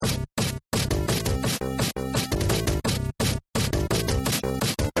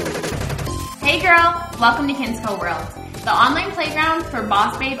Hey girl, welcome to Kinsco World, the online playground for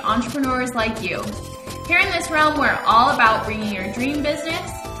boss babe entrepreneurs like you. Here in this realm, we're all about bringing your dream business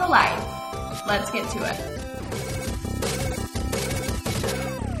to life. Let's get to it.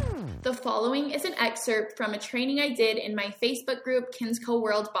 The following is an excerpt from a training I did in my Facebook group, Kinsco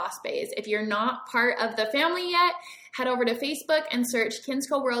World Boss Bays. If you're not part of the family yet, head over to Facebook and search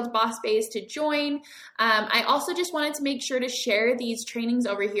Kinsco World Boss Bays to join. I also just wanted to make sure to share these trainings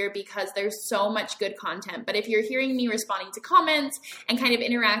over here because there's so much good content. But if you're hearing me responding to comments and kind of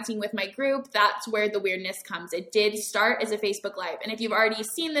interacting with my group, that's where the weirdness comes. It did start as a Facebook Live. And if you've already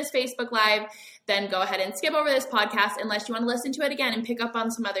seen this Facebook Live, then go ahead and skip over this podcast unless you want to listen to it again and pick up on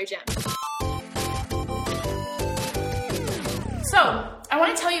some other gems. So, I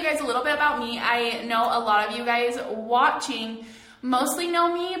want to tell you guys a little bit about me. I know a lot of you guys watching mostly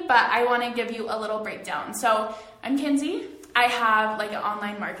know me, but I want to give you a little breakdown. So, I'm Kinsey. I have like an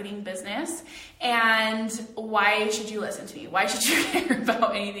online marketing business, and why should you listen to me? Why should you care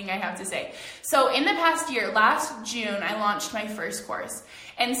about anything I have to say? So in the past year, last June, I launched my first course.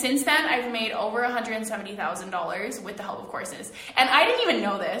 And since then, I've made over $170,000 with the help of courses. And I didn't even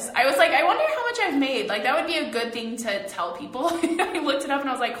know this. I was like, I wonder how much I've made. Like, that would be a good thing to tell people. I looked it up and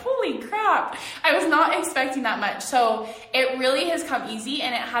I was like, holy crap. I was not expecting that much. So it really has come easy,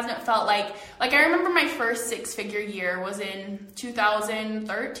 and it hasn't felt like I remember my first six-figure year was in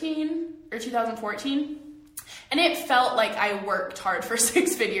 2013 or 2014. And it felt like I worked hard for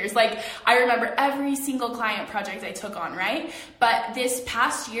six figures. Like, I remember every single client project I took on, right? But this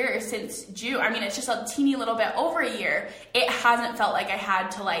past year, since June, I mean, it's just a teeny little bit over a year, it hasn't felt like I had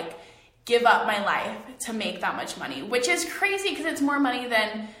to give up my life to make that much money, which is crazy because it's more money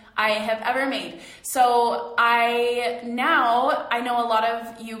than I have ever made. So I know a lot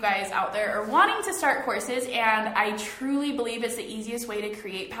of you guys out there are wanting to start courses, and I truly believe it's the easiest way to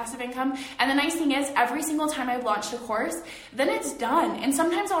create passive income. And the nice thing is, every single time I've launched a course, then it's done. And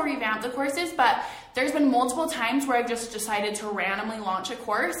sometimes I'll revamp the courses, but there's been multiple times where I've just decided to randomly launch a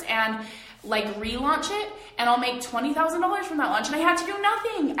course and relaunch it, and I'll make $20,000 from that launch, and I had to do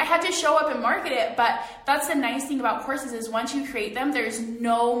nothing. I had to show up and market it. But that's the nice thing about courses is once you create them, there's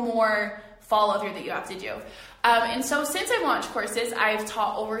no more follow through that you have to do. And so since I've launched courses, I've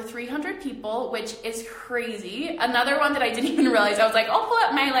taught over 300 people, which is crazy. Another one that I didn't even realize, I was like, I'll pull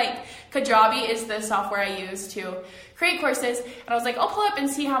up my Kajabi is the software I use to create courses. And I was like, I'll pull up and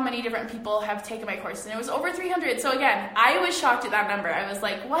see how many different people have taken my courses. And it was over 300. So again, I was shocked at that number. I was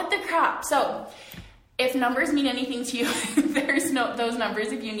like, what the crap? So if numbers mean anything to you, there's those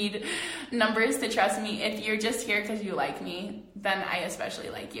numbers. If you need numbers to trust me, if you're just here because you like me, then I especially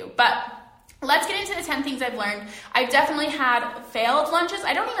like you. But let's get into the 10 things I've learned. I've definitely had failed launches.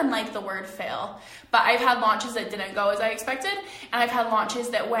 I don't even like the word fail, but I've had launches that didn't go as I expected, and I've had launches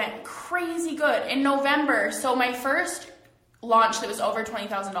that went crazy good. In November, so my first launch that was over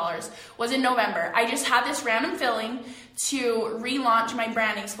 $20,000 was in November. I just had this random feeling to relaunch my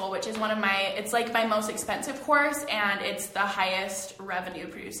branding school, which is it's my most expensive course, and it's the highest revenue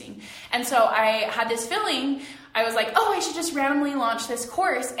producing. And so I had this feeling, I was like, oh, I should just randomly launch this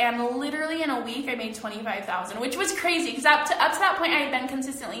course. And literally in a week, I made $25,000, which was crazy because up to that point, I had been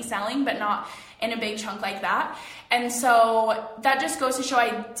consistently selling, but not in a big chunk like that. And so that just goes to show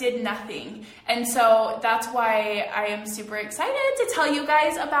I did nothing. And so that's why I am super excited to tell you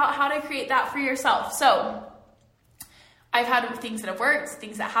guys about how to create that for yourself. So I've had things that have worked,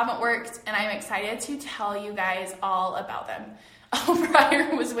 things that haven't worked, and I'm excited to tell you guys all about them. Oh,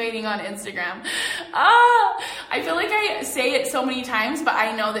 Brian was waiting on Instagram. I feel like I say it so many times, but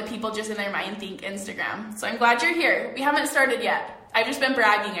I know that people just in their mind think Instagram. So I'm glad you're here. We haven't started yet. I've just been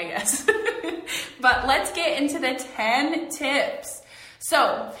bragging, I guess. But let's get into the 10 tips.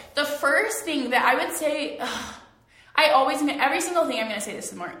 So the first thing that I would say, every single thing I'm going to say,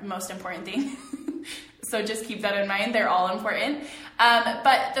 this is the most important thing. So just keep that in mind. They're all important.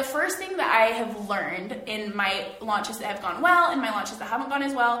 But the first thing that I have learned in my launches that have gone well and my launches that haven't gone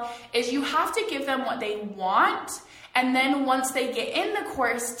as well is you have to give them what they want. And then once they get in the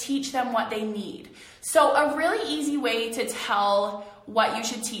course, teach them what they need. So a really easy way to tell what you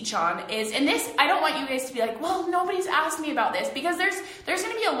should teach on is, and this, I don't want you guys to be like, well, nobody's asked me about this, because there's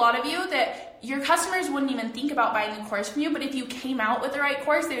going to be a lot of you that your customers wouldn't even think about buying the course from you, but if you came out with the right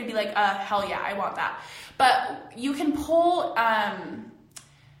course, they would be like, hell yeah, I want that. But you can pull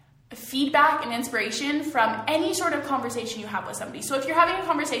feedback and inspiration from any sort of conversation you have with somebody. So if you're having a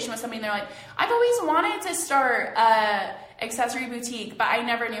conversation with somebody and they're like, I've always wanted to start a accessory boutique, but I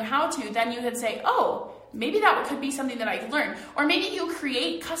never knew how to, then you could say, oh, maybe that could be something that I could learn. Or maybe you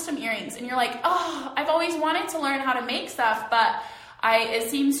create custom earrings and you're like, oh, I've always wanted to learn how to make stuff, but It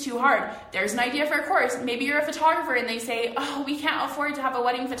seems too hard. There's an idea for a course. Maybe you're a photographer and they say, oh, we can't afford to have a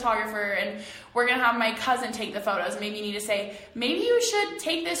wedding photographer and we're going to have my cousin take the photos. Maybe you need to say, maybe you should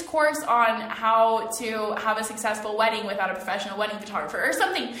take this course on how to have a successful wedding without a professional wedding photographer or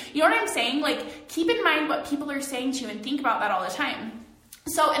something. You know what I'm saying? Like, keep in mind what people are saying to you and think about that all the time.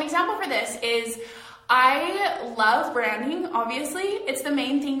 So an example for this is, I love branding, obviously. It's the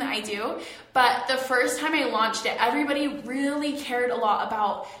main thing that I do. But the first time I launched it, everybody really cared a lot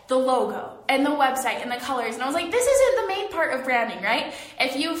about the logo and the website and the colors. And I was like, this isn't the main part of branding, right?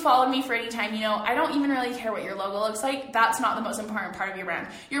 If you followed me for any time, you know, I don't even really care what your logo looks like. That's not the most important part of your brand.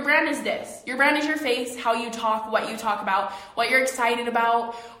 Your brand is this. Your brand is your face, how you talk, what you talk about, what you're excited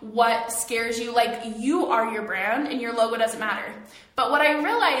about, what scares you. Like, you are your brand and your logo doesn't matter. But what I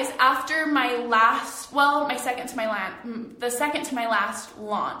realized after the second to my last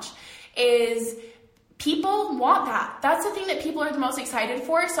launch is people want that. That's the thing that people are the most excited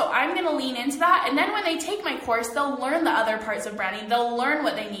for. So I'm going to lean into that. And then when they take my course, they'll learn the other parts of branding. They'll learn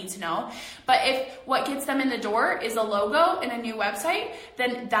what they need to know. But if what gets them in the door is a logo and a new website,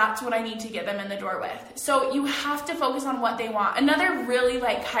 then that's what I need to get them in the door with. So you have to focus on what they want. Another really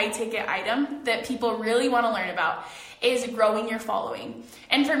high ticket item that people really want to learn about is growing your following.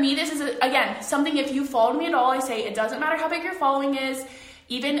 And for me, this is, again, something, if you followed me at all, I say it doesn't matter how big your following is.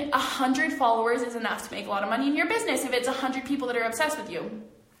 Even 100 followers is enough to make a lot of money in your business if it's 100 people that are obsessed with you.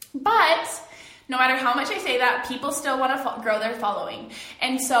 But no matter how much I say that, people still want to grow their following.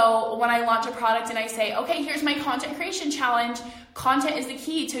 And so when I launch a product and I say, okay, here's my content creation challenge, content is the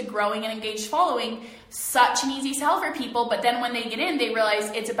key to growing an engaged following, such an easy sell for people. But then when they get in, they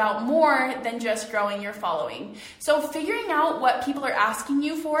realize it's about more than just growing your following. So figuring out what people are asking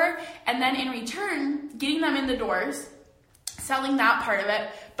you for, and then in return, getting them in the doors, selling that part of it,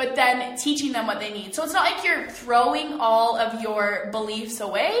 but then teaching them what they need. So it's not like you're throwing all of your beliefs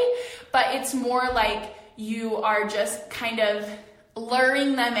away, but it's more like you are just kind of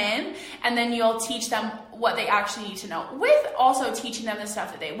luring them in, and then you'll teach them what they actually need to know, with also teaching them the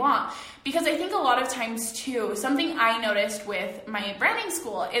stuff that they want. Because I think a lot of times too, something I noticed with my branding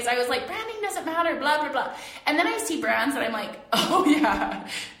school is I was like, branding doesn't matter, blah, blah, blah. And then I see brands and I'm like, oh yeah,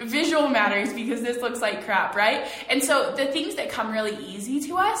 visual matters because this looks like crap, right? And so the things that come really easy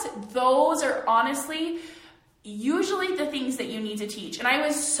to us, those are honestly usually the things that you need to teach. And I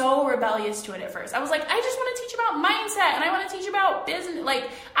was so rebellious to it at first. I was like, I just want to teach about mindset and I want to teach about business, like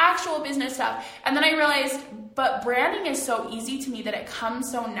actual business stuff. And then I realized, but branding is so easy to me that it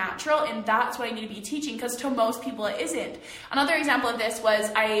comes so natural, and that's what I need to be teaching, because to most people it isn't. Another example of this was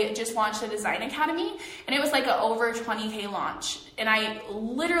I just launched a design academy, and it was like a over 20K launch. And I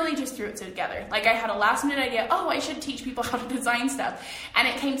literally just threw it together. Like, I had a last minute idea, oh, I should teach people how to design stuff. And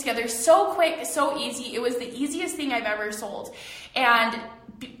it came together so quick, so easy. It was the easiest thing I've ever sold. And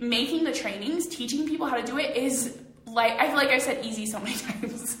making the trainings, teaching people how to do it is like, I feel like I've said easy so many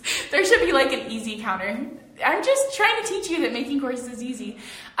times. There should be like an easy counter. I'm just trying to teach you that making courses is easy.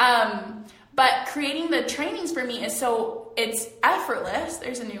 But creating the trainings for me is it's effortless.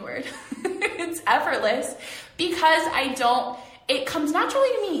 There's a new word. It's effortless because it comes naturally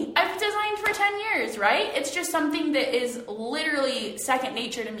to me. I've designed for 10 years, right? It's just something that is literally second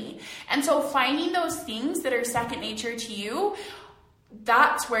nature to me. And so finding those things that are second nature to you,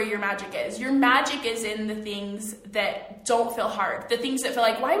 that's where your magic is. Your magic is in the things that don't feel hard. The things that feel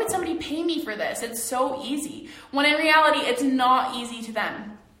like, why would somebody pay me for this? It's so easy. When in reality, it's not easy to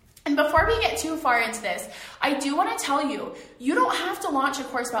them. And before we get too far into this, I do want to tell you, you don't have to launch a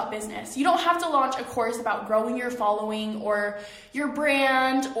course about business. You don't have to launch a course about growing your following or your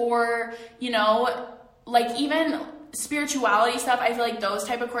brand or, like even spirituality stuff. I feel like those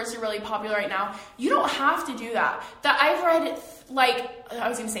type of courses are really popular right now. You don't have to do that. I've read I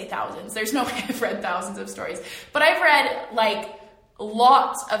was going to say thousands. There's no way I've read thousands of stories, but I've read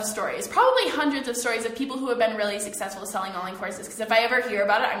lots of stories, probably hundreds of stories of people who have been really successful selling online courses. Because if I ever hear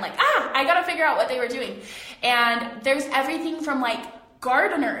about it, I'm like, I got to figure out what they were doing. And there's everything from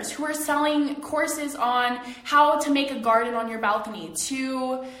gardeners who are selling courses on how to make a garden on your balcony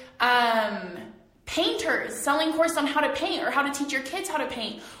to painters selling courses on how to paint or how to teach your kids how to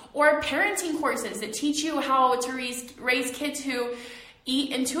paint, or parenting courses that teach you how to raise kids who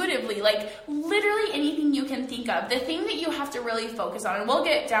eat intuitively. Literally anything you can think of. The thing that you have to really focus on, and we'll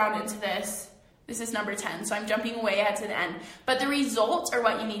get down into this is number 10, so I'm jumping way ahead to the end, but the results are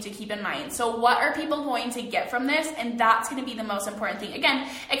what you need to keep in mind. So what are people going to get from this? And that's going to be the most important thing. Again,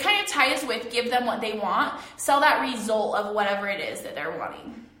 it kind of ties with give them what they want, sell that result of whatever it is that they're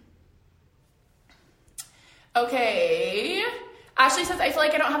wanting. Okay, Ashley says, I feel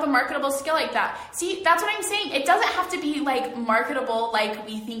like I don't have a marketable skill like that. See, that's what I'm saying. It doesn't have to be like marketable like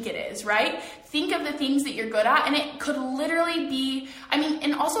we think it is, right? Think of the things that you're good at, and it could literally be,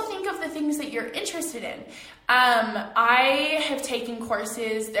 and also think of the things that you're interested in. I have taken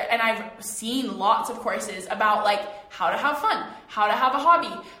courses and I've seen lots of courses about like how to have fun, how to have a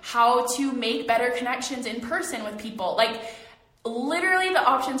hobby, how to make better connections in person with people. Like literally the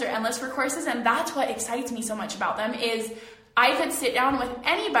options are endless for courses, and that's what excites me so much about them is I could sit down with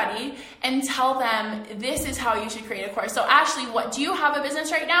anybody and tell them this is how you should create a course. So Ashley, do you have a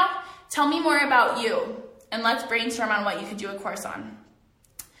business right now? Tell me more about you and let's brainstorm on what you could do a course on.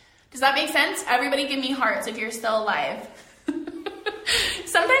 Does that make sense? Everybody give me hearts if you're still alive.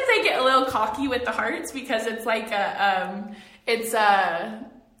 Sometimes I get a little cocky with the hearts because it's like it's an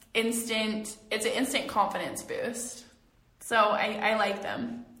instant confidence boost. So I like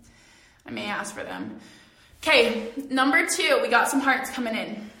them. I may ask for them. Okay, number 2, we got some hearts coming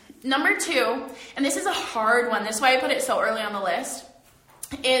in. Number 2, and this is a hard one, this is why I put it so early on the list,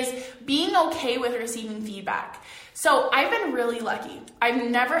 is being okay with receiving feedback. So I've been really lucky. I've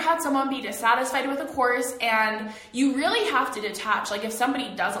never had someone be dissatisfied with a course, and you really have to detach. Like if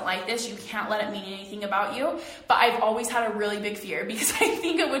somebody doesn't like this, you can't let it mean anything about you. But I've always had a really big fear because I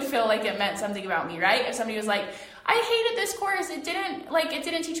think it would feel like it meant something about me, right? If somebody was like, I hated this course, it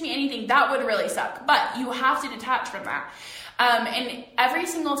didn't teach me anything, that would really suck. But you have to detach from that. And every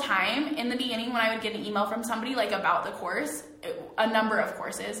single time in the beginning when I would get an email from somebody like about the course, a number of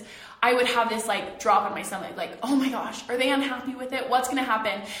courses, I would have this like drop in my stomach, like, oh my gosh, are they unhappy with it? What's gonna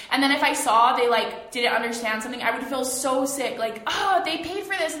happen? And then if I saw they like didn't understand something, I would feel so sick, like, oh, they paid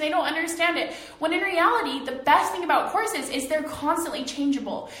for this and they don't understand it. When in reality, the best thing about courses is they're constantly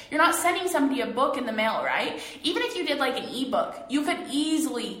changeable. You're not sending somebody a book in the mail, right? Even if you did like an ebook, you could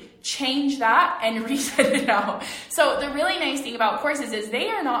easily change that and reset it out. So the really nice thing about courses is they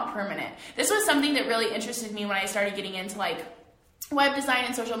are not permanent. This was something that really interested me when I started getting into like web design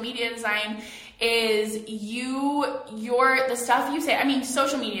and social media design is the stuff you say,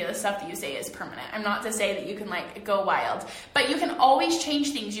 social media, the stuff that you say is permanent. I'm not to say that you can like go wild, but you can always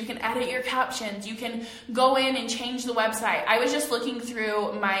change things. You can edit your captions. You can go in and change the website. I was just looking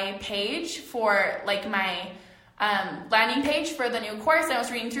through my page for like my landing page for the new course. I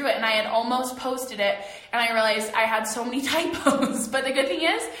was reading through it and I had almost posted it and I realized I had so many typos. But the good thing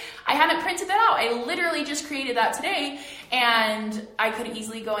is I hadn't printed that out. I literally just created that today and I could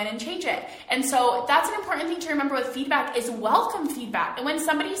easily go in and change it. And so that's an important thing to remember with feedback is welcome feedback. And when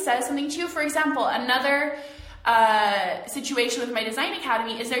somebody says something to you, for example, another situation with my design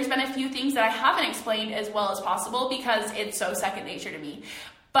academy is there's been a few things that I haven't explained as well as possible because it's so second nature to me.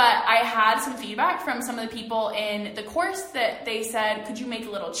 But I had some feedback from some of the people in the course that they said, could you make a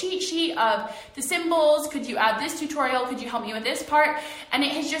little cheat sheet of the symbols? Could you add this tutorial? Could you help me with this part? And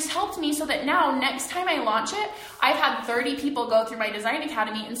it has just helped me so that now next time I launch it, I've had 30 people go through my design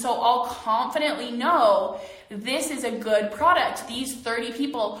academy. And so I'll confidently know this is a good product. These 30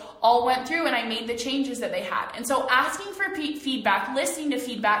 people all went through and I made the changes that they had. And so asking for feedback, listening to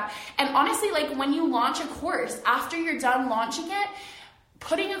feedback, and honestly, like when you launch a course, after you're done launching it,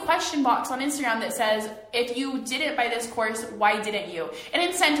 putting a question box on Instagram that says, if you didn't buy this course, why didn't you?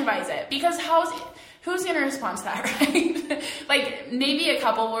 And incentivize it, because who's going to respond to that, right? Like maybe a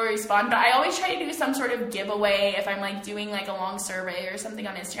couple will respond, but I always try to do some sort of giveaway if I'm like doing like a long survey or something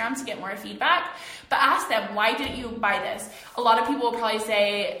on Instagram to get more feedback. But ask them, why didn't you buy this? A lot of people will probably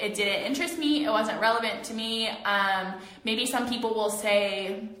say it didn't interest me, it wasn't relevant to me. Maybe some people will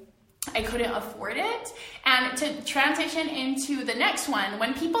say I couldn't afford it. And to transition into the next one,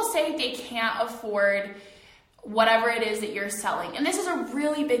 when people say they can't afford whatever it is that you're selling, and this is a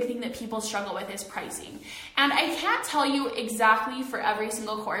really big thing that people struggle with, is pricing. And I can't tell you exactly for every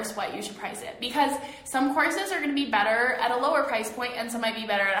single course what you should price it, because some courses are going to be better at a lower price point and some might be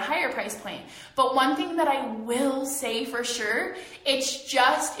better at a higher price point. But one thing that I will say for sure, it's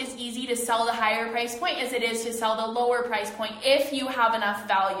just as easy to sell the higher price point as it is to sell the lower price point if you have enough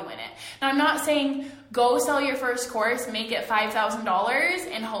value in it. Now, I'm not saying go sell your first course, make it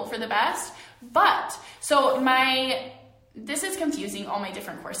 $5,000 and hope for the best. But, so this is confusing, all my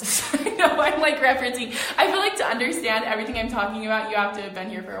different courses. I know I'm like referencing. I feel like to understand everything I'm talking about, you have to have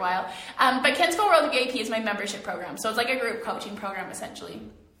been here for a while. But Kensko World VIP is my membership program. So it's like a group coaching program essentially.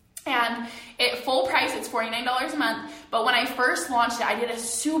 And at full price, it's $49 a month. But when I first launched it, I did a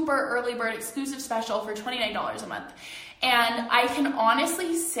super early bird exclusive special for $29 a month. And I can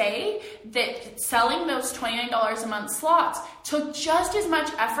honestly say that selling those $29 a month slots took just as much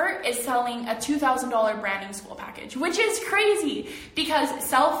effort as selling a $2,000 branding school package, which is crazy because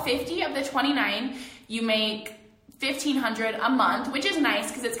sell 50 of the 29, you make $1,500 a month, which is nice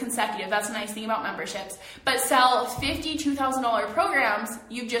because it's consecutive. That's a nice thing about memberships. But sell 50 $2,000 programs,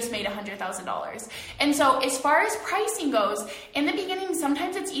 you've just made $100,000. And so as far as pricing goes, in the beginning,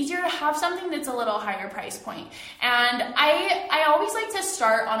 sometimes it's easier to have something that's a little higher price point. And I always like to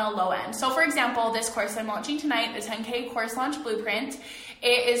start on a low end. So for example, this course I'm launching tonight, the 10K Course Launch Blueprint,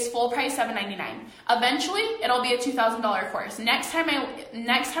 it is full price $799. Eventually, it'll be a $2,000 course. Next time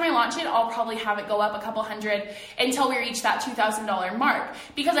I launch it, I'll probably have it go up a couple hundred until we reach that $2,000 mark,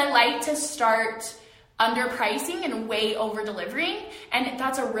 because I like to start underpricing and way over delivering. And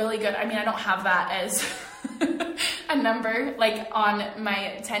that's a really good, I mean, I don't have that as a number like on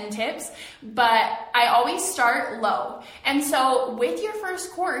my 10 tips, but I always start low. And so with your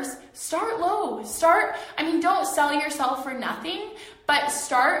first course, start low. Don't sell yourself for nothing, but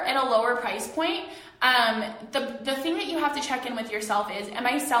start at a lower price point. The thing that you have to check in with yourself is, am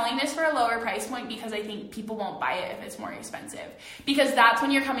I selling this for a lower price point because I think people won't buy it if it's more expensive? Because that's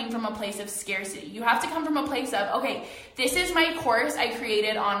when you're coming from a place of scarcity. You have to come from a place of, okay, this is my course I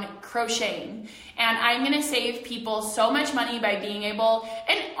created on crocheting, and I'm going to save people so much money by being able,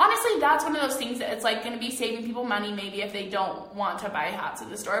 and honestly, that's one of those things that it's like going to be saving people money maybe if they don't want to buy hats at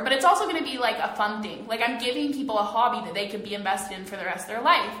the store, but it's also going to be like a fun thing. Like I'm giving people a hobby that they could be invested in for the rest of their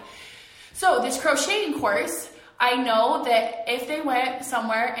life. So this crocheting course, I know that if they went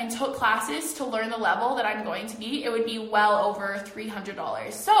somewhere and took classes to learn the level that I'm going to be, it would be well over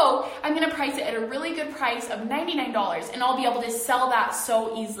 $300. So I'm going to price it at a really good price of $99, and I'll be able to sell that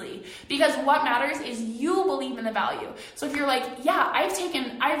so easily, because what matters is you believe in the value. So if you're like, yeah,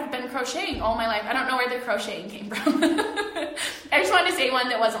 I've been crocheting all my life. I don't know where the crocheting came from. I just wanted to say one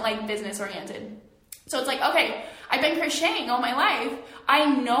that wasn't like business oriented. So it's like, okay, I've been crocheting all my life. I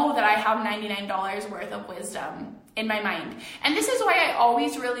know that I have $99 worth of wisdom in my mind. And this is why I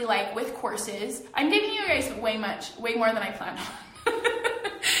always really like with courses, I'm giving you guys way more than I planned on.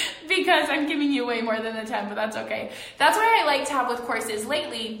 Because I'm giving you way more than the 10, but that's okay. That's why I like to have with courses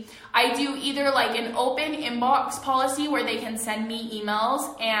lately. I do either like an open inbox policy where they can send me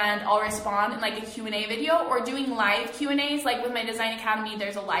emails and I'll respond in like a Q&A video, or doing live Q&As. Like with my Design Academy,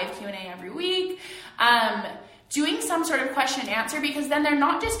 there's a live Q&A every week. Doing some sort of question and answer, because then they're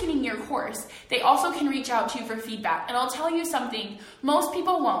not just getting your course, they also can reach out to you for feedback. And I'll tell you something, most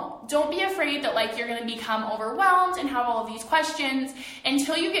people won't. Don't be afraid that like you're going to become overwhelmed and have all of these questions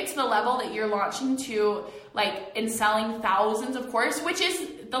until you get to the level that you're launching to, like in selling thousands of course, which is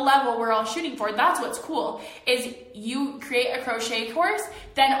the level we're all shooting for. That's what's cool, is you create a crochet course,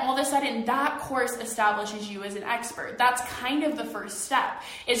 then all of a sudden that course establishes you as an expert. That's kind of the first step,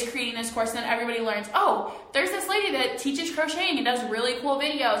 is creating this course, and then everybody learns, oh, there's this lady that teaches crocheting and does really cool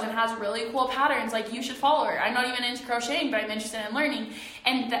videos and has really cool patterns, like you should follow her. I'm not even into crocheting, but I'm interested in learning.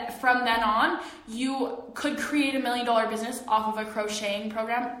 And from then on, you could create $1 million business off of a crocheting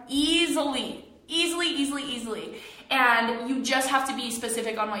program easily. And you just have to be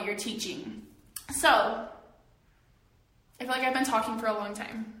specific on what you're teaching. So, I feel like I've been talking for a long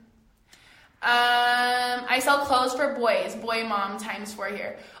time. I sell clothes for boys. Boy mom ×4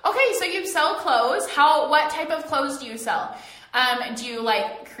 here. Okay, so you sell clothes. What type of clothes do you sell? Do you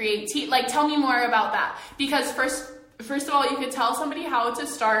like create tell me more about that. Because first of all, you could tell somebody how to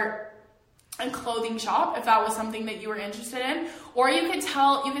start a clothing shop if that was something that you were interested in, or you could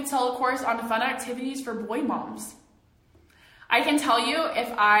sell a course on fun activities for boy moms. I can tell you,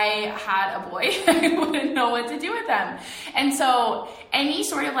 if I had a boy, I wouldn't know what to do with them. And so any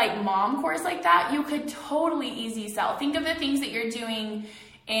sort of like mom course like that, you could totally easy sell. Think of the things that you're doing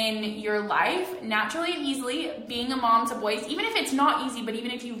in your life naturally and easily, being a mom to boys, even if it's not easy, but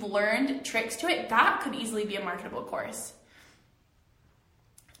even if you've learned tricks to it, that could easily be a marketable course.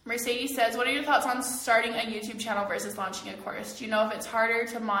 Mercedes says, what are your thoughts on starting a YouTube channel versus launching a course? Do you know if it's harder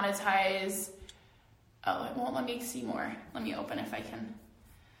to monetize? Oh, it won't let me see more. Let me open if I can.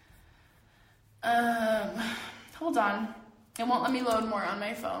 Hold on. It won't let me load more on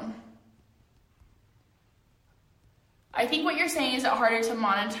my phone. I think what you're saying is it harder to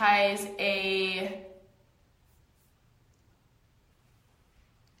monetize a...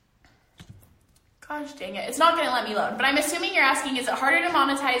 Gosh dang it, it's not going to let me load. But I'm assuming you're asking, is it harder to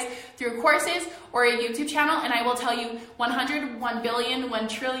monetize through courses or a YouTube channel? And I will tell you 100, 1 billion, 1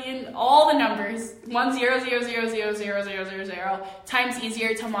 trillion, all the numbers, 1,000,000,000 times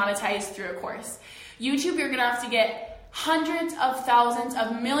easier to monetize through a course. YouTube, you're going to have to get hundreds of thousands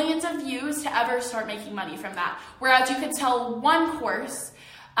of millions of views to ever start making money from that. Whereas you could sell one course,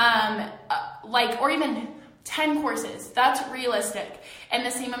 or even 10 courses. That's realistic. And the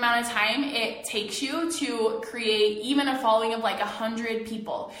same amount of time it takes you to create even a following of like 100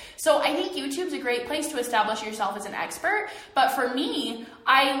 people. So I think YouTube's a great place to establish yourself as an expert. But for me,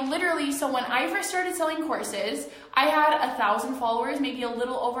 so when I first started selling courses, I had 1,000 followers, maybe a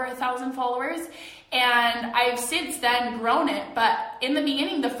little over 1,000 followers. And I've since then grown it, but in the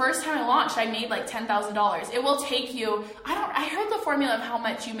beginning, the first time I launched, I made like $10,000. It will take you, I heard the formula of how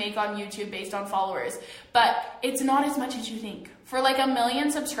much you make on YouTube based on followers, but it's not as much as you think. For like 1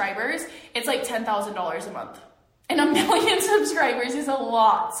 million subscribers, it's like $10,000 a month. And 1 million subscribers is a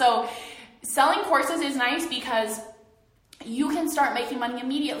lot. So selling courses is nice because you can start making money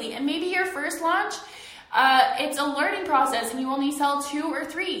immediately. And maybe your first launch, it's a learning process and you only sell 2 or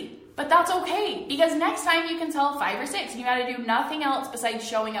 3. But that's okay, because next time you can sell 5 or 6. You got to do nothing else besides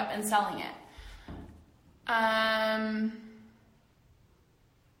showing up and selling it.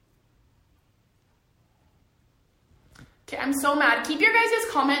 Okay, I'm so mad. Keep your guys'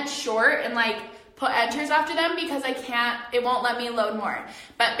 comments short and like put enters after them because it won't let me load more.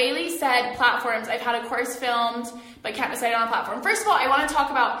 But Bailey said platforms. I've had a course filmed, but can't decide on a platform. First of all, I want to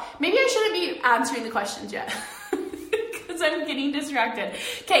talk about, maybe I shouldn't be answering the questions yet. I'm getting distracted.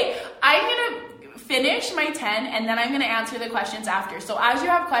 Okay, I'm going to finish my 10 and then I'm going to answer the questions after. So as you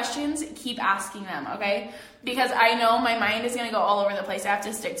have questions, keep asking them, okay? Because I know my mind is going to go all over the place. I have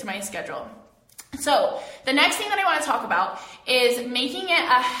to stick to my schedule. So the next thing that I want to talk about is making it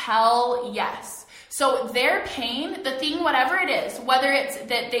a hell yes. So their pain, the thing, whatever it is, whether it's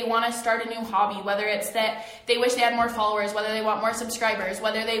that they want to start a new hobby, whether it's that they wish they had more followers, whether they want more subscribers,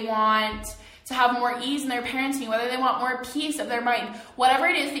 whether they want to have more ease in their parenting, whether they want more peace of their mind, whatever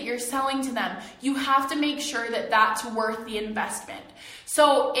it is that you're selling to them, you have to make sure that that's worth the investment.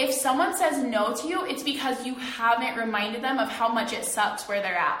 So if someone says no to you, it's because you haven't reminded them of how much it sucks where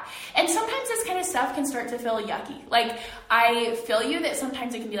they're at. And sometimes this kind of stuff can start to feel yucky. Like, I feel you that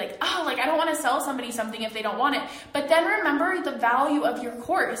sometimes it can be like, oh, like I don't want to sell somebody something if they don't want it. But then remember the value of your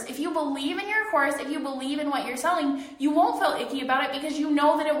course. If you believe in your course, if you believe in what you're selling, you won't feel icky about it because you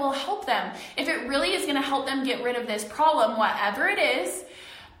know that it will help them. If it really is going to help them get rid of this problem, whatever it is,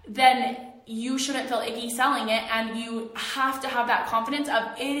 then you shouldn't feel icky selling it, and you have to have that confidence of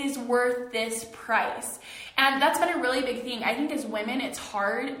it is worth this price. And that's been a really big thing. I think as women, it's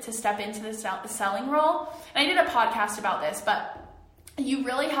hard to step into the selling role. And I did a podcast about this, but you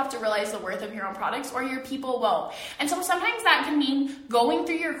really have to realize the worth of your own products or your people won't. And so sometimes that can mean going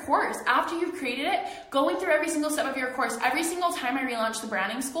through your course. After you've created it, going through every single step of your course. Every single time I relaunch the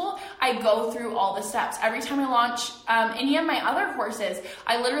branding school, I go through all the steps. Every time I launch any of my other courses,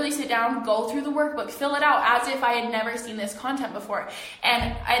 I literally sit down, go through the workbook, fill it out as if I had never seen this content before.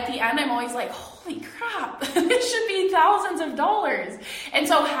 And at the end, I'm always like, holy crap, this should be thousands of dollars. And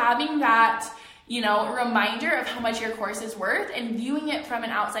so having that reminder of how much your course is worth and viewing it from an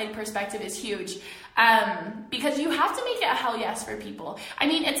outside perspective is huge. Because you have to make it a hell yes for people. I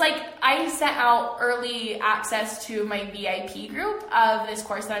mean, it's like I sent out early access to my VIP group of this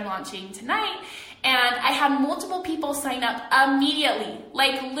course that I'm launching tonight. And I had multiple people sign up immediately,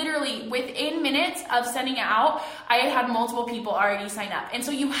 like literally within minutes of sending it out, I had multiple people already sign up. And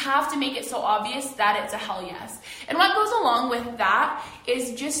so you have to make it so obvious that it's a hell yes. And what goes along with that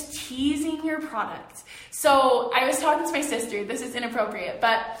is just teasing your product. So I was talking to my sister, this is inappropriate,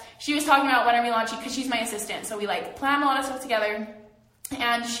 but she was talking about when are we launching, because she's my assistant. So we plan a lot of stuff together.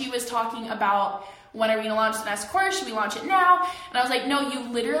 And she was talking about when are we gonna launch the next course? Should we launch it now? And I was like, no,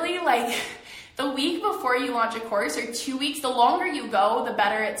 you literally the week before you launch a course, or 2 weeks, the longer you go, the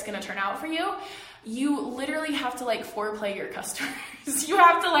better it's going to turn out for you. You literally have to foreplay your customers. You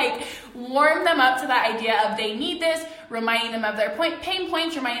have to warm them up to that idea of they need this, reminding them of their pain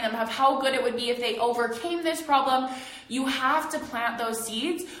points, reminding them of how good it would be if they overcame this problem. You have to plant those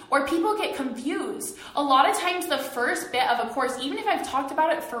seeds or people get confused. A lot of times the first bit of a course, even if I've talked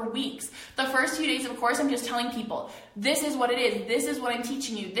about it for weeks, the first few days of a course, I'm just telling people, this is what it is. This is what I'm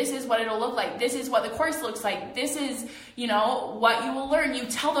teaching you. This is what it'll look like. This is what the course looks like. This is, what you will learn. You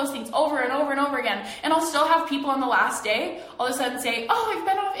tell those things over and over and over again. And I'll still have people on the last day all of a sudden say, oh, I've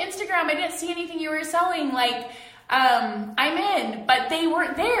been off Instagram. I didn't see anything you were selling. I'm in, but they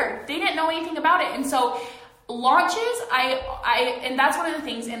weren't there. They didn't know anything about it. And so launches, and that's one of the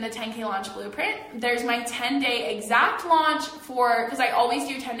things in the 10K launch blueprint. There's my 10-day exact launch because I always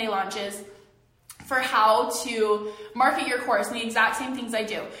do 10-day launches for how to market your course, and the exact same things I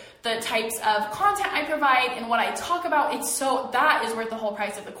do. The types of content I provide and what I talk about, that is worth the whole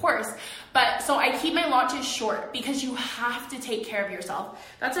price of the course. But so I keep my launches short because you have to take care of yourself.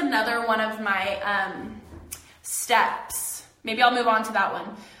 That's another one of my steps. Maybe I'll move on to that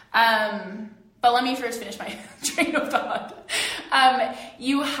one. but let me first finish my train of thought.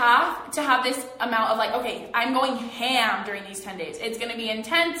 You have to have this amount of like, okay, I'm going ham during these 10 days. It's going to be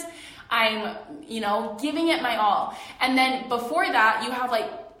intense. I'm, giving it my all. And then before that, you have like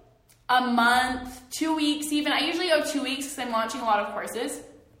a month, 2 weeks even. I usually go 2 weeks because I'm launching a lot of courses.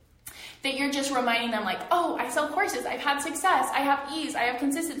 That you're just reminding them like, oh, I sell courses, I've had success, I have ease, I have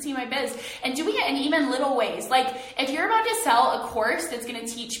consistency in my biz, and doing it in even little ways. Like if you're about to sell a course that's gonna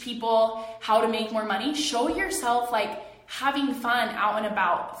teach people how to make more money, show yourself like having fun out and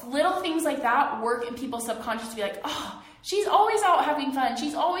about. Little things like that work in people's subconscious to be like, oh, she's always out having fun.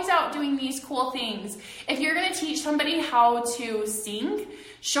 She's always out doing these cool things. If you're going to teach somebody how to sing,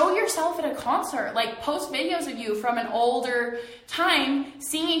 show yourself at a concert. Like post videos of you from an older time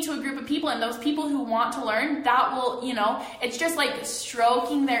singing to a group of people, and those people who want to learn, that will, it's just like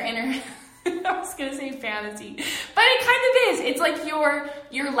stroking their inner I was going to say fantasy, but it kind of is. It's like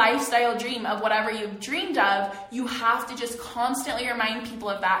your lifestyle dream of whatever you've dreamed of. You have to just constantly remind people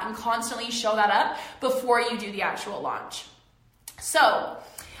of that and constantly show that up before you do the actual launch. So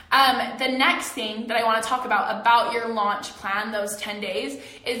the next thing that I want to talk about your launch plan, those 10 days,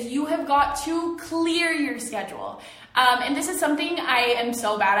 is you have got to clear your schedule. And this is something I am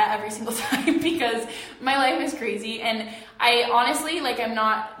so bad at every single time because my life is crazy. And I honestly, I'm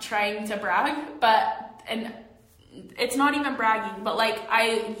not trying to brag, and it's not even bragging, but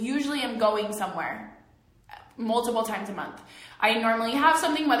I usually am going somewhere multiple times a month. I normally have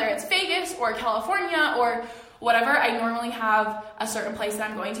something, whether it's Vegas or California or whatever, I normally have a certain place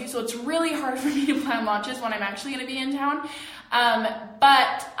that I'm going to. So it's really hard for me to plan launches when I'm actually going to be in town.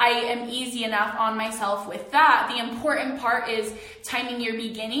 But I am easy enough on myself with that. The important part is timing your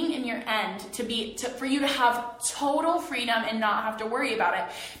beginning and your end for you to have total freedom and not have to worry about it.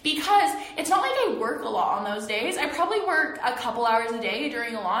 Because it's not like I work a lot on those days. I probably work a couple hours a day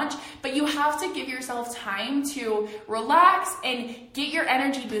during a launch, but you have to give yourself time to relax and get your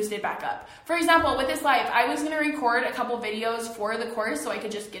energy boosted back up. For example, with this live, I was going to record a couple videos for the course so I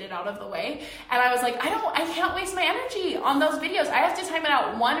could just get it out of the way. And I was like, I can't waste my energy on those videos. I have to time it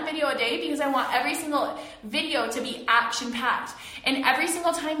out one video a day because I want every single video to be action-packed. And every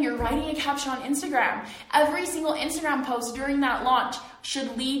single time you're writing a caption on Instagram, every single Instagram post during that launch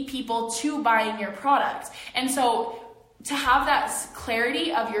should lead people to buying your product. And so to have that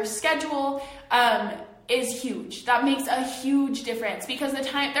clarity of your schedule is huge. That makes a huge difference because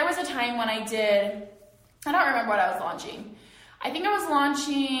there was a time when I don't remember what I was launching. I think I was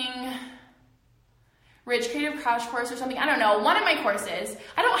launching Rich Creative Crash Course or something. I don't know. One of my courses.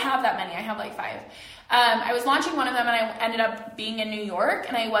 I don't have that many. I have 5. I was launching one of them and I ended up being in New York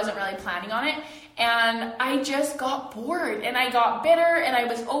and I wasn't really planning on it. And I just got bored and I got bitter and I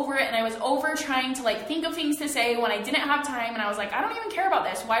was over it and I was over trying to think of things to say when I didn't have time. And I was like, I don't even care about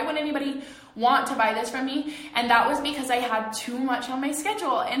this. Why would anybody want to buy this from me? And that was because I had too much on my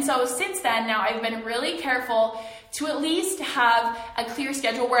schedule. And so since then, now I've been really careful to at least have a clear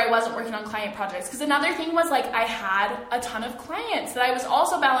schedule where I wasn't working on client projects. Because another thing was I had a ton of clients that I was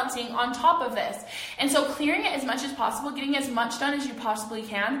also balancing on top of this. And so clearing it as much as possible, getting as much done as you possibly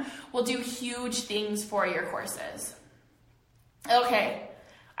can will do huge things for your courses. Okay,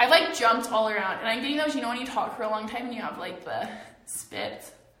 I've jumped all around and I'm getting those, when you talk for a long time and you have the spit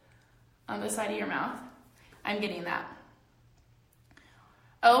on the side of your mouth. I'm getting that.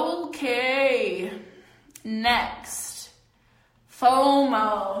 Okay. Next,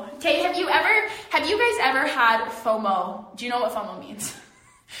 FOMO. Okay, have you guys ever had FOMO? Do you know what FOMO means?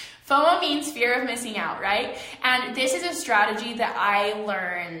 FOMO means fear of missing out, right? And this is a strategy that I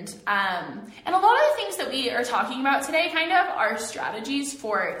learned. And a lot of the things that we are talking about today kind of are strategies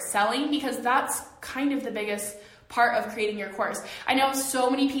for selling because that's kind of the biggest part of creating your course. I know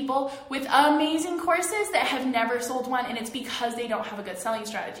so many people with amazing courses that have never sold one, and it's because they don't have a good selling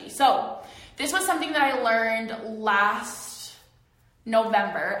strategy. So this was something that I learned last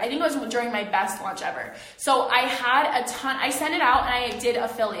November. I think it was during my best launch ever. So I had I sent it out and I did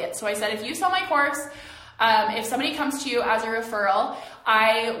affiliate. So I said, if you sell my course, if somebody comes to you as a referral,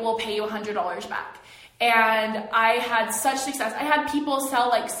 I will pay you $100 back. And I had such success. I had people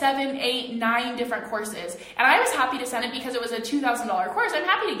sell 7, 8, 9 different courses. And I was happy to send it because it was a $2,000 course. I'm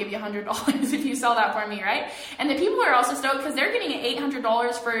happy to give you $100 if you sell that for me, right? And the people are also stoked because they're getting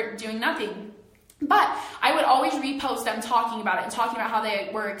 $800 for doing nothing. But I would always repost them talking about it and talking about how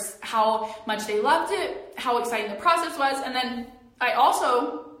they were, how much they loved it, how exciting the process was. And then I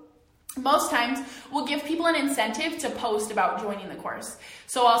also most times we'll give people an incentive to post about joining the course.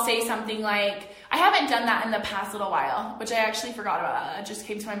 So I'll say something like, I haven't done that in the past little while, which I actually forgot about. It just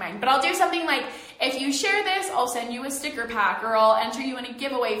came to my mind. But I'll do something like, if you share this, I'll send you a sticker pack, or I'll enter you in a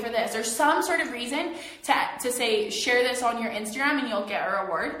giveaway for this, or some sort of reason to say, share this on your Instagram and you'll get a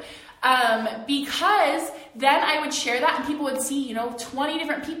reward. Because then I would share that and people would see, 20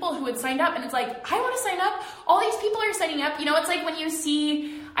 different people who had signed up, and it's like, I want to sign up. All these people are signing up. It's like when you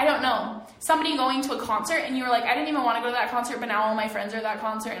see, I don't know, somebody going to a concert and you were like, I didn't even want to go to that concert, but now all my friends are at that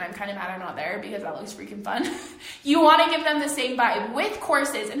concert and I'm kind of mad I'm not there because that looks freaking fun. You want to give them the same vibe with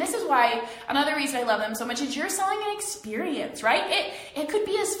courses. And this is why another reason I love them so much is you're selling an experience, right? It could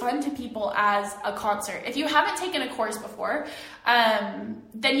be as fun to people as a concert. If you haven't taken a course before,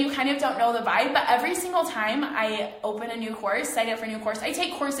 then you kind of don't know the vibe. But every single time I open a new course, sign up for a new course, I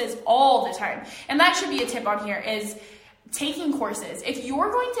take courses all the time. And that should be a tip on here is taking courses. If you're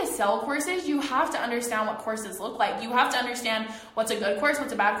going to sell courses, you have to understand what courses look like. You have to understand what's a good course,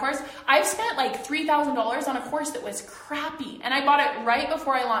 what's a bad course. I've spent like $3,000 on a course that was crappy, and I bought it right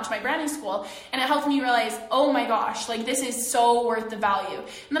before I launched my branding school, and it helped me realize, oh my gosh, like this is so worth the value.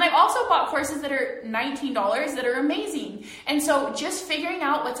 And then I've also bought courses that are $19 that are amazing. And so just figuring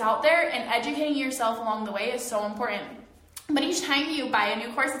out what's out there and educating yourself along the way is so important. But each time you buy a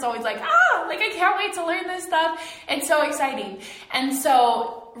new course, it's always like, I can't wait to learn this stuff. It's so exciting. And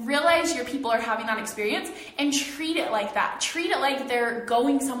so realize your people are having that experience and treat it like that. Treat it like they're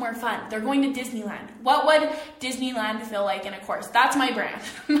going somewhere fun. They're going to Disneyland. What would Disneyland feel like in a course? That's my brand.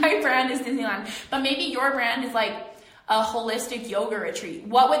 My brand is Disneyland. But maybe your brand is like a holistic yoga retreat.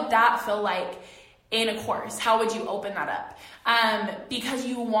 What would that feel like in a course? How would you open that up? Because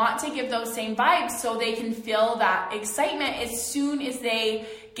you want to give those same vibes so they can feel that excitement as soon as they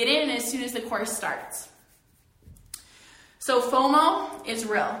get in and as soon as the course starts. So FOMO is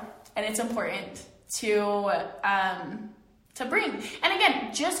real, and it's important to bring. And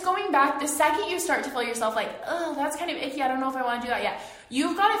again, just going back, the second you start to feel yourself like, oh, that's kind of icky, I don't know if I want to do that yet,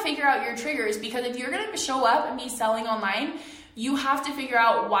 you've got to figure out your triggers, because if you're going to show up and be selling online, you have to figure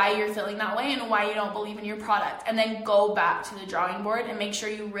out why you're feeling that way and why you don't believe in your product, and then go back to the drawing board and make sure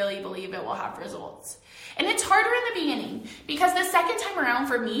you really believe it will have results. And it's harder in the beginning, because the second time around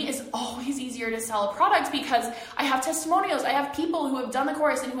for me is always easier to sell a product, because I have testimonials. I have people who have done the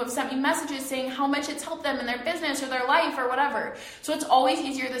course and who have sent me messages saying how much it's helped them in their business or their life or whatever. So it's always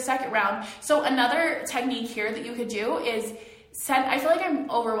easier the second round. So another technique here that you could do is I feel like I'm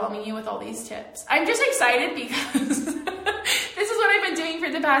overwhelming you with all these tips. I'm just excited because this is what I've been doing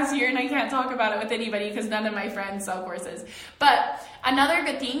for the past year, and I can't talk about it with anybody because none of my friends sell courses. But another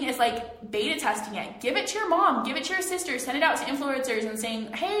good thing is like beta testing it. Give it to your mom, give it to your sister, send it out to influencers and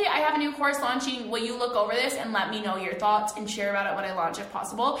saying, hey, I have a new course launching. Will you look over this and let me know your thoughts and share about it when I launch if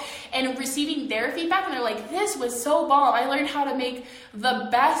possible? And receiving their feedback, and they're like, this was so bomb. I learned how to make the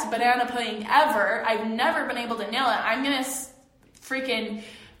best banana pudding ever. I've never been able to nail it. I'm going to freaking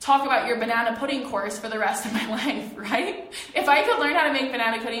talk about your banana pudding course for the rest of my life, right? If I could learn how to make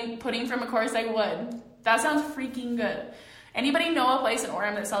banana pudding from a course, I would. That sounds freaking good. Anybody know a place in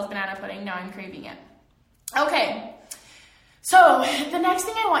Orem that sells banana pudding? Now I'm craving it. Okay, so the next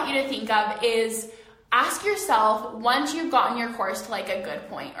thing I want you to think of is ask yourself, once you've gotten your course to like a good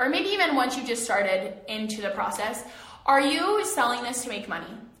point, or maybe even once you just started into the process, are you selling this to make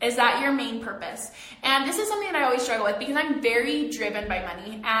money? Is that your main purpose? And this is something that I always struggle with, because I'm very driven by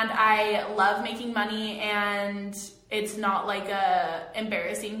money and I love making money, and it's not like a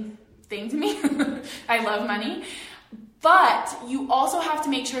embarrassing thing to me. I love money. But you also have to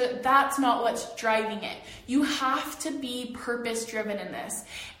make sure that that's not what's driving it. You have to be purpose-driven in this.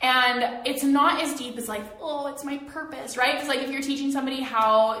 And it's not as deep as like, oh, it's my purpose, right? Because like if you're teaching somebody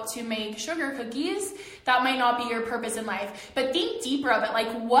how to make sugar cookies, that might not be your purpose in life. But think deeper of it. Like,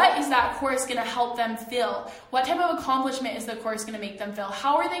 what is that course going to help them feel? What type of accomplishment is the course going to make them feel?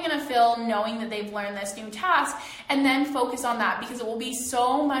 How are they going to feel knowing that they've learned this new task? And then focus on that, because it will be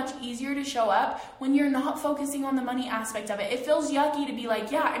so much easier to show up when you're not focusing on the money aspect of it. It feels yucky to be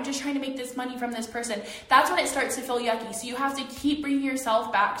like, yeah, I'm just trying to make this money from this person. That's when it starts to feel yucky. So you have to keep bringing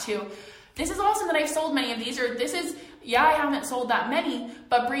yourself back to, this is awesome that I've sold many of these, or this is, yeah, I haven't sold that many,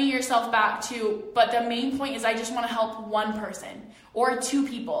 but bringing yourself back to, but the main point is I just want to help one person or two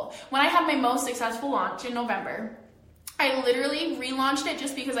people. When I had my most successful launch in November, I literally relaunched it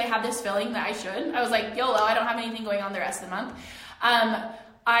just because I had this feeling that I should. I was like, YOLO, I don't have anything going on the rest of the month.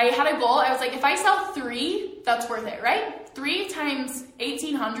 I had a goal. I was like, if I sell 3, that's worth it, right? 3 times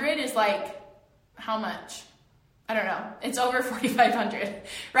 1,800 is like, how much? I don't know. It's over 4,500,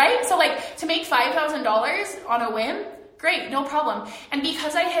 right? So like to make $5,000 on a whim, Great, no problem. And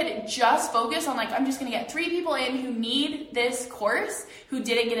because I had just focused on like, I'm just gonna get 3 people in who need this course, who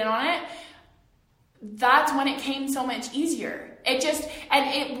didn't get in on it, that's when it came so much easier. And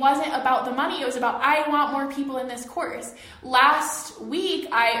it wasn't about the money, it was about, I want more people in this course.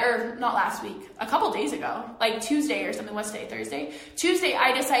 A couple days ago, like Tuesday or something, what's today, Thursday? Tuesday,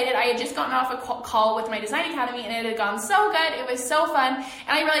 I decided, I had just gotten off a call with my Design Academy and it had gone so good, it was so fun, and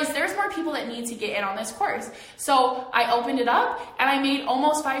I realized there's more people that need to get in on this course. So I opened it up and I made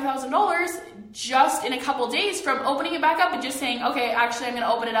almost $5,000 just in a couple days from opening it back up and just saying, okay, actually I'm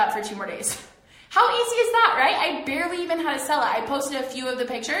gonna open it up for 2 more days. How easy is that, right? I barely even had to sell it. I posted a few of the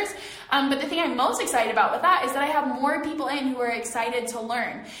pictures, but the thing I'm most excited about with that is that I have more people in who are excited to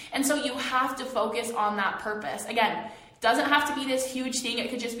learn. And so you have to focus on that purpose. Again, it doesn't have to be this huge thing. It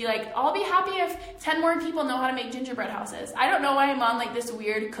could just be like, I'll be happy if 10 more people know how to make gingerbread houses. I don't know why I'm on like this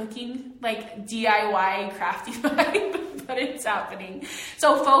weird cooking, like DIY crafty vibe, but it's happening.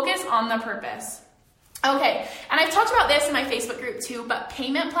 So focus on the purpose. Okay, and I've talked about this in my Facebook group too, but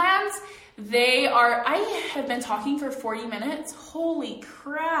payment plans, I have been talking for 40 minutes. Holy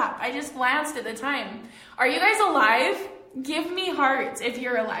crap. I just glanced at the time. Are you guys alive? Give me hearts if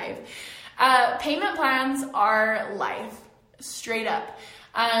you're alive. Payment plans are life, straight up.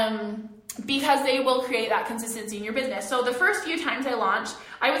 Because they will create that consistency in your business. So the first few times I launched,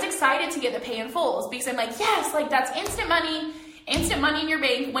 I was excited to get the pay in fulls because I'm like, yes, like that's instant money in your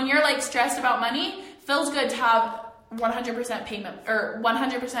bank. When you're like stressed about money, feels good to have 100% payment or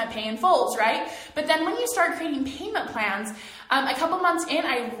 100% pay in fulls, right? But then when you start creating payment plans, a couple months in,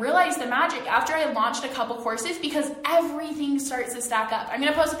 I realized the magic after I launched a couple courses because everything starts to stack up. I'm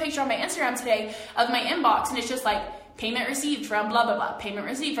going to post a picture on my Instagram today of my inbox and it's just like payment received from blah, blah, blah, payment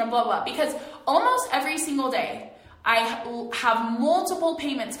received from blah, blah, because almost every single day, I have multiple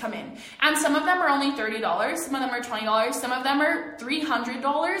payments come in, and some of them are only $30, some of them are $20, some of them are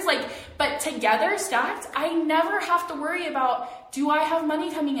 $300, but together stacked, I never have to worry about, do I have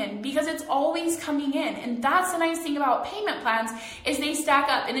money coming in? Because it's always coming in, and that's the nice thing about payment plans, is they stack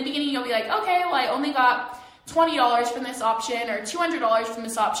up. In the beginning, you'll be like, okay, well, I only got $20 from this option, or $200 from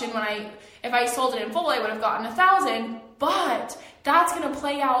this option. If I sold it in full, I would have gotten $1,000, but that's going to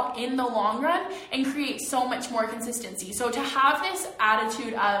play out in the long run and create so much more consistency. So to have this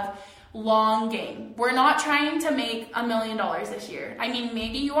attitude of long game, we're not trying to make $1 million this year. I mean,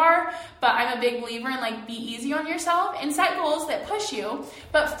 maybe you are, but I'm a big believer in be easy on yourself and set goals that push you,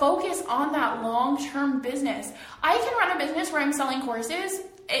 but focus on that long-term business. I can run a business where I'm selling courses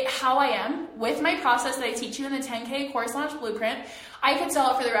how I am with my process that I teach you in the 10K course launch blueprint. I could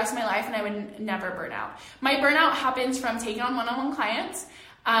sell it for the rest of my life and I would never burn out. My burnout happens from taking on one-on-one clients,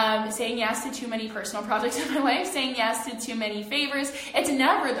 saying yes to too many personal projects in my life, saying yes to too many favors. It's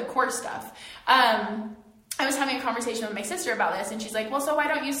never the core stuff. I was having a conversation with my sister about this and she's like, well, so why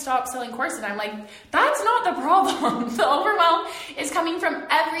don't you stop selling courses? And I'm like, that's not the problem. The overwhelm is coming from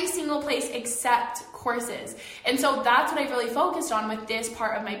every single place except courses. And so that's what I've really focused on with this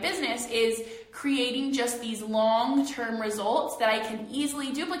part of my business, is creating just these long-term results that I can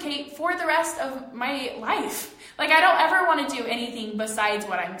easily duplicate for the rest of my life. I don't ever want to do anything besides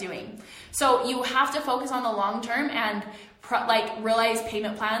what I'm doing. So you have to focus on the long term and realize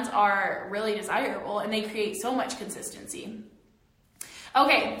payment plans are really desirable and they create so much consistency.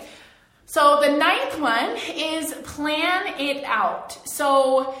 Okay, so the 9th one is plan it out.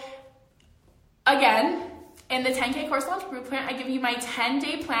 So again, in the 10K course launch blueprint, I give you my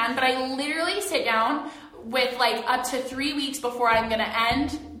 10-day plan, but I literally sit down with up to 3 weeks before I'm going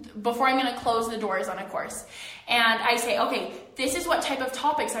to close the doors on a course. And I say, okay, this is what type of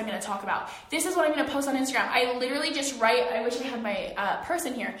topics I'm going to talk about. This is what I'm going to post on Instagram. I literally just write, I wish I had my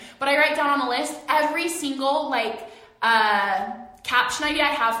person here, but I write down on the list every single caption idea I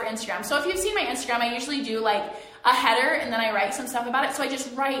have for Instagram. So if you've seen my Instagram, I usually do a header and then I write some stuff about it. So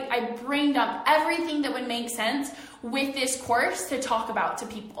I brain dump everything that would make sense with this course to talk about to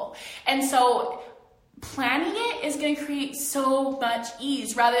people. And so planning it is going to create so much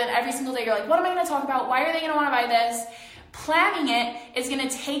ease rather than every single day you're like, what am I going to talk about? Why are they going to want to buy this? Planning it is going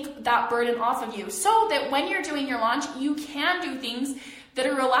to take that burden off of you so that when you're doing your launch, you can do things that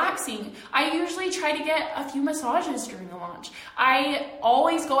are relaxing. I usually try to get a few massages during the launch. I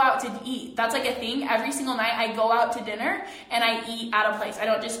always go out to eat. That's a thing. Every single night I go out to dinner and I eat at a place. I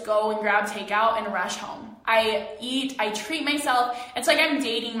don't just go and grab takeout and rush home. I eat, I treat myself. It's like I'm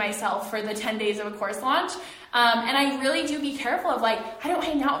dating myself for the 10 days of a course launch. And I really do be careful of I don't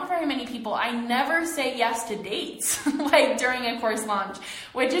hang out with very many people. I never say yes to dates during a course launch,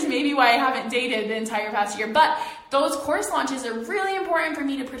 which is maybe why I haven't dated the entire past year. But those course launches are really important for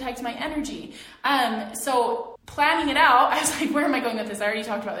me to protect my energy. So planning it out, I was like, where am I going with this? I already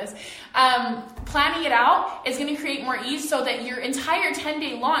talked about this. Planning it out is going to create more ease so that your entire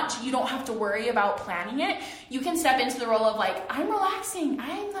 10-day launch, you don't have to worry about planning it. You can step into the role of like, I'm relaxing.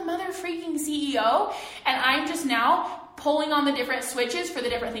 I'm the mother freaking CEO. And I'm just now pulling on the different switches for the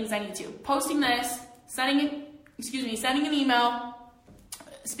different things I need to. Posting this, sending an email.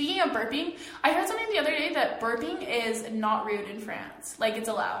 Speaking of burping, I heard something the other day that burping is not rude in France. Like, it's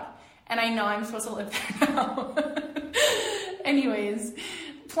allowed. And I know I'm supposed to live there now. Anyways,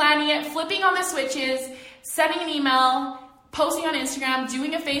 planning it, flipping on the switches, sending an email, posting on Instagram,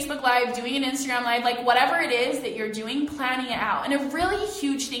 doing a Facebook Live, doing an Instagram Live, like whatever it is that you're doing, planning it out. And a really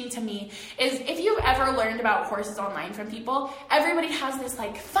huge thing to me is if you've ever learned about courses online from people, everybody has this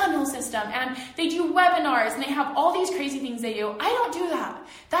like funnel system and they do webinars and they have all these crazy things they do. I don't do that.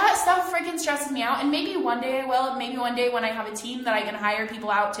 That stuff freaking stresses me out. And maybe one day I will, maybe one day when I have a team that I can hire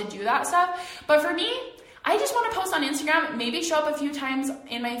people out to do that stuff. But for me, I just want to post on Instagram, maybe show up a few times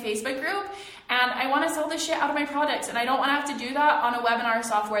in my Facebook group, and I want to sell the shit out of my products. And I don't want to have to do that on a webinar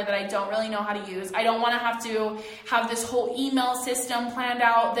software that I don't really know how to use. I don't want to have this whole email system planned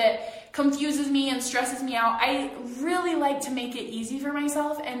out that confuses me and stresses me out. I really like to make it easy for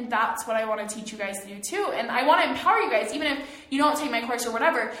myself, and that's what I want to teach you guys to do too. And I want to empower you guys, even if you don't take my course or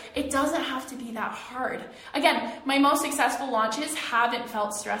whatever, it doesn't have to be that hard. Again, my most successful launches haven't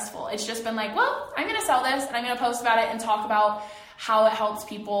felt stressful. It's just been like, well, I'm going to sell this and I'm going to post about it and talk about how it helps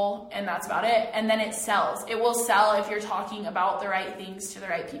people, and that's about it. And then it sells. It will sell if you're talking about the right things to the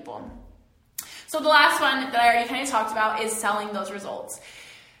right people. So the last one that I already kind of talked about is selling those results.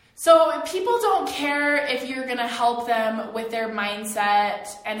 So people don't care if you're going to help them with their mindset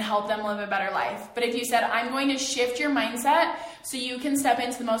and help them live a better life. But if you said, I'm going to shift your mindset so you can step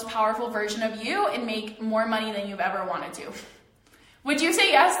into the most powerful version of you and make more money than you've ever wanted to. Would you say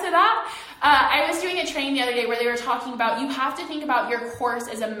yes to that? I was doing a training the other day where they were talking about you have to think about your course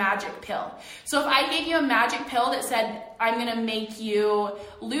as a magic pill. So if I gave you a magic pill that said, I'm going to make you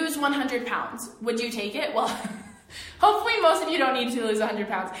lose 100 pounds, would you take it? Well, hopefully most of you don't need to lose 100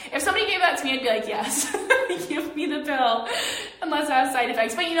 pounds. If somebody gave that to me, I'd be like, yes, give me the pill, unless it has side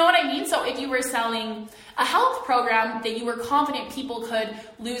effects. But you know what I mean? So if you were selling a health program that you were confident people could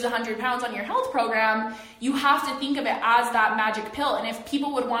lose 100 pounds on your health program, you have to think of it as that magic pill. And if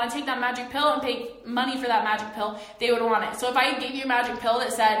people would want to take that magic pill and pay money for that magic pill, they would want it. So if I gave you a magic pill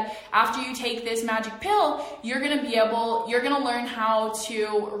that said, after you take this magic pill, you're going to learn how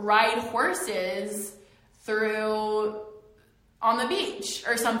to ride horses through on the beach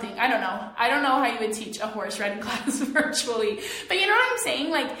or something. I don't know. I don't know how you would teach a horse riding class virtually. But you know what I'm saying?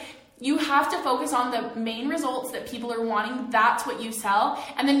 Like, you have to focus on the main results that people are wanting. That's what you sell.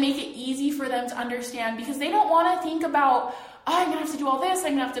 And then make it easy for them to understand, because they don't want to think about, oh, I'm going to have to do all this.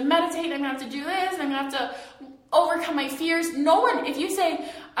 I'm going to have to meditate. I'm going to have to do this. I'm going to have to overcome my fears. No one, if you say,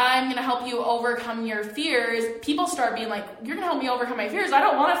 I'm going to help you overcome your fears, people start being like, you're going to help me overcome my fears. I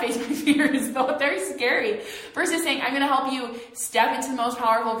don't want to face my fears, though. They're scary. Versus saying, I'm going to help you step into the most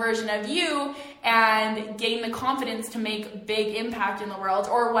powerful version of you and gain the confidence to make big impact in the world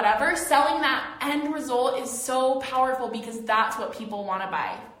or whatever. Selling that end result is so powerful because that's what people want to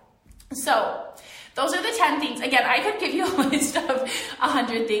buy. So those are the 10 things. Again, I could give you a list of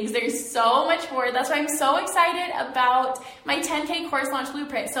 100 things. There's so much more. That's why I'm so excited about my 10K course launch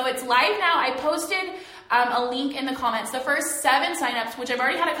blueprint. So it's live now. I posted a link in the comments. The first 7 signups, which I've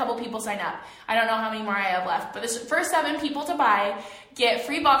already had a couple people sign up. I don't know how many more I have left, but the first 7 people to buy get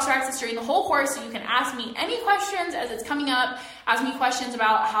free box arts during the whole course. So you can ask me any questions as it's coming up. Ask me questions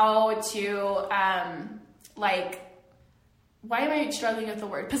about how to, why am I struggling with the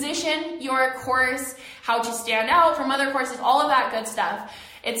word? Position your course, how to stand out from other courses, all of that good stuff.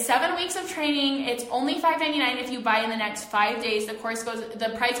 It's 7 weeks of training. It's only $5.99 if you buy in the next 5 days. The price goes up to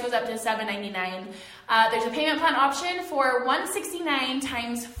 $7.99. There's a payment plan option for $169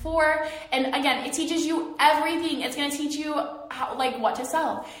 times 4. And again, it teaches you everything. It's going to teach you what to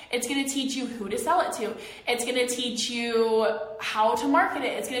sell. It's going to teach you who to sell it to. It's going to teach you how to market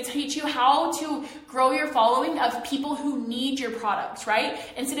it. It's going to teach you how to grow your following of people who need your products, right?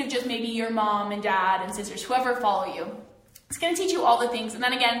 Instead of just maybe your mom and dad and sisters, whoever follow you. It's going to teach you all the things. And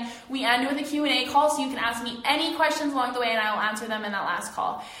then again, we end with a Q&A call, so you can ask me any questions along the way and I will answer them in that last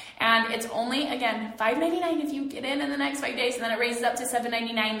call. And it's only, again, $5.99 if you get in the next 5 days, and then it raises up to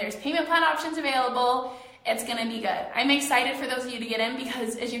 $7.99. There's payment plan options available. It's gonna be good. I'm excited for those of you to get in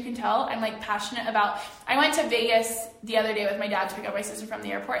because, as you can tell, I'm like passionate about, I went to Vegas the other day with my dad to pick up my sister from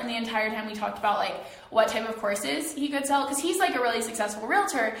the airport, and the entire time we talked about like what type of courses he could sell, because he's like a really successful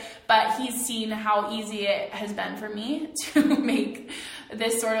realtor, but he's seen how easy it has been for me to make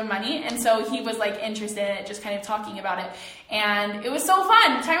this sort of money, and so he was like interested in it, just kind of talking about it, and it was so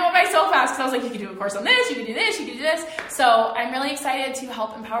fun. Time went by so fast because I was like, you could do a course on this, you could do this, you could do this. So I'm really excited to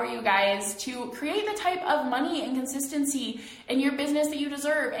help empower you guys to create the type of money and consistency in your business that you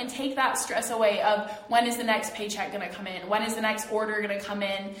deserve, and take that stress away of when is the next paycheck going to come in, when is the next order going to come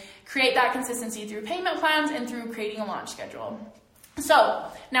in. Create that consistency through payment plans and through creating a launch schedule. So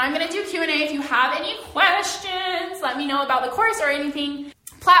now I'm going to do Q&A. If you have any questions, let me know about the course or anything.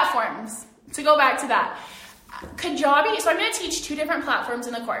 Platforms, to go back to that. Kajabi, so I'm going to teach 2 different platforms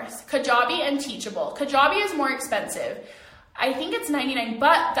in the course, Kajabi and Teachable. Kajabi is more expensive. I think it's $99,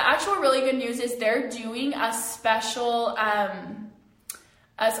 but the actual really good news is they're doing a special, I'm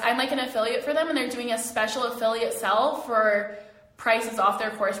like an affiliate for them, and they're doing a special affiliate sell for prices off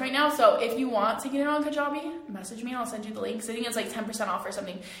their course right now. So if you want to get in on Kajabi, message me and I'll send you the link. So I think it's like 10% off or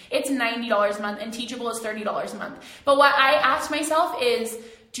something. It's $90 a month, and Teachable is $30 a month. But what I asked myself is,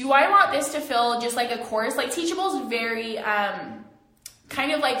 do I want this to feel just like a course? Like Teachable is very,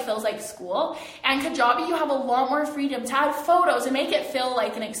 kind of like feels like school. And Kajabi, you have a lot more freedom to add photos and make it feel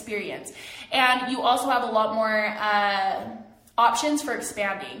like an experience. And you also have a lot more, options for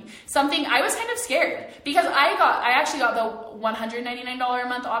expanding. Something I was kind of scared because I actually got the $199 a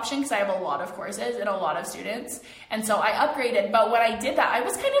month option because I have a lot of courses and a lot of students, and so I upgraded. But when I did that, I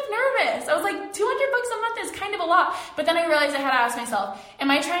was kind of nervous. I was like, $200 a month is kind of a lot. But then I realized I had to ask myself,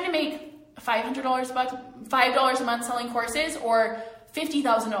 am I trying to make $500 a month selling courses, or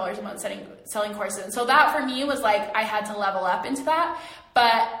 $50,000 a month selling courses? And so that for me was like, I had to level up into that.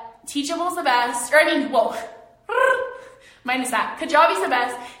 But Teachable's the best, minus that. Kajabi's the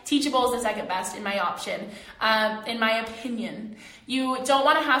best. Teachable is the second best in my opinion. You don't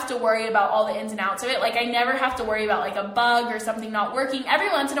want to have to worry about all the ins and outs of it. Like I never have to worry about like a bug or something not working. Every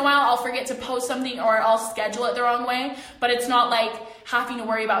once in a while I'll forget to post something or I'll schedule it the wrong way, but it's not like having to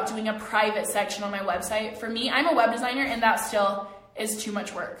worry about doing a private section on my website. For me, I'm a web designer, and that still is too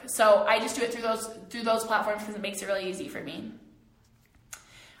much work. So I just do it through those platforms because it makes it really easy for me.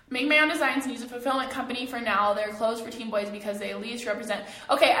 Make my own designs and use a fulfillment company for now. They're closed for teen boys because they least represent.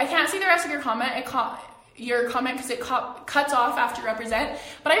 Okay, I can't see the rest of your comment. Because it cuts off after represent.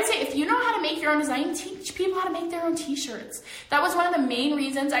 But I would say if you know how to make your own design, teach people how to make their own t-shirts. That was one of the main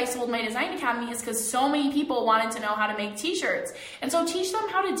reasons I sold my design academy, is because so many people wanted to know how to make t-shirts. And so teach them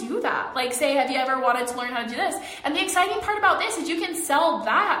how to do that. Like say, have you ever wanted to learn how to do this? And the exciting part about this is you can sell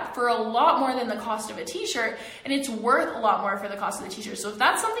that for a lot more than the cost of a t-shirt, and it's worth a lot more for the cost of the t-shirt. So if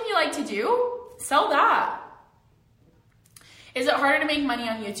that's something you like to do, sell that. Is it harder to make money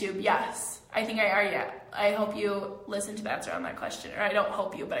on YouTube? Yes. I think I already, I hope you listened to the answer on that question. Or I don't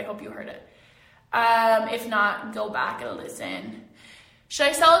hope you, but I hope you heard it. If not, go back and listen. Should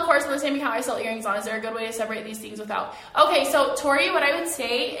I sell a course on the same account I sell earrings on? Is there a good way to separate these things without? Okay, so Tori, what I would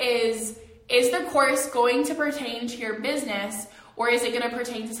say is the course going to pertain to your business, or is it going to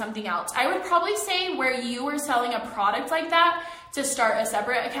pertain to something else? I would probably say where you were selling a product like that, to start a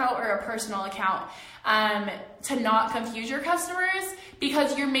separate account or a personal account. To not confuse your customers,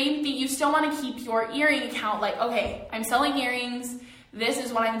 because your main thing, you still want to keep your earring account like, okay, I'm selling earrings, this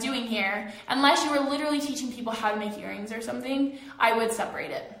is what I'm doing here. Unless you were literally teaching people how to make earrings or something, I would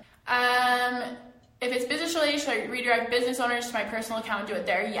separate it. If it's business related, should I redirect business owners to my personal account and do it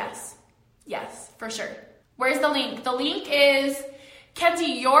there? Yes, for sure. Where's the link? The link is, Kenzie,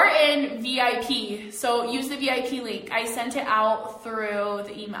 you're in VIP, so use the VIP link. I sent it out through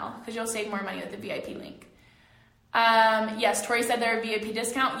the email because you'll save more money with the VIP link. Yes, Tori said there a VIP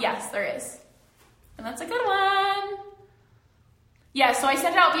discount. Yes, there is. And that's a good one. Yeah, so I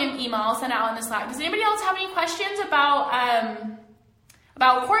sent it out via email. I'll send it out in the Slack. Does anybody else have any questions about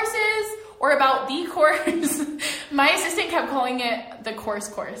courses or about the course? My assistant kept calling it the course.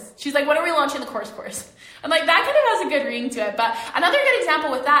 She's like, when are we launching the course? I'm like, that kind of has a good ring to it. But another good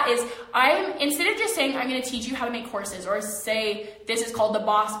example with that is instead of just saying, I'm going to teach you how to make courses, or say, this is called the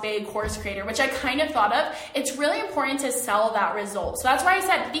Boss Babe Course Creator, which I kind of thought of, it's really important to sell that result. So that's why I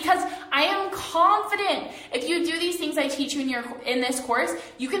said, because I am confident if you do these things I teach you in this course,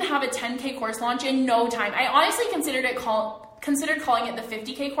 you can have a 10K course launch in no time. I honestly considered calling it the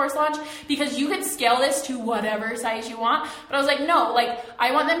 50K course launch, because you could scale this to whatever size you want. But I was like, no,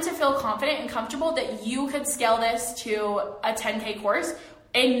 I want them to feel confident and comfortable that you could scale this to a 10K course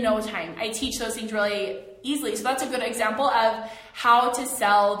in no time. I teach those things really easily. So that's a good example of how to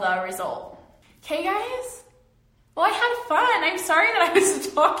sell the result. Okay, guys? Well, I had fun. I'm sorry that I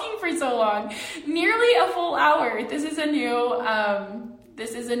was talking for so long. Nearly a full hour. This is a new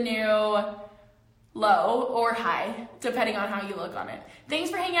low or high, depending on how you look on it.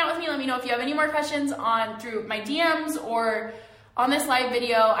 Thanks for hanging out with me. Let me know if you have any more questions through my DMs or on this live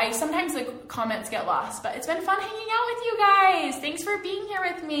video. Sometimes the comments get lost, but it's been fun hanging out with you guys. Thanks for being here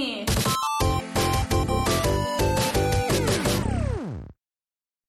with me.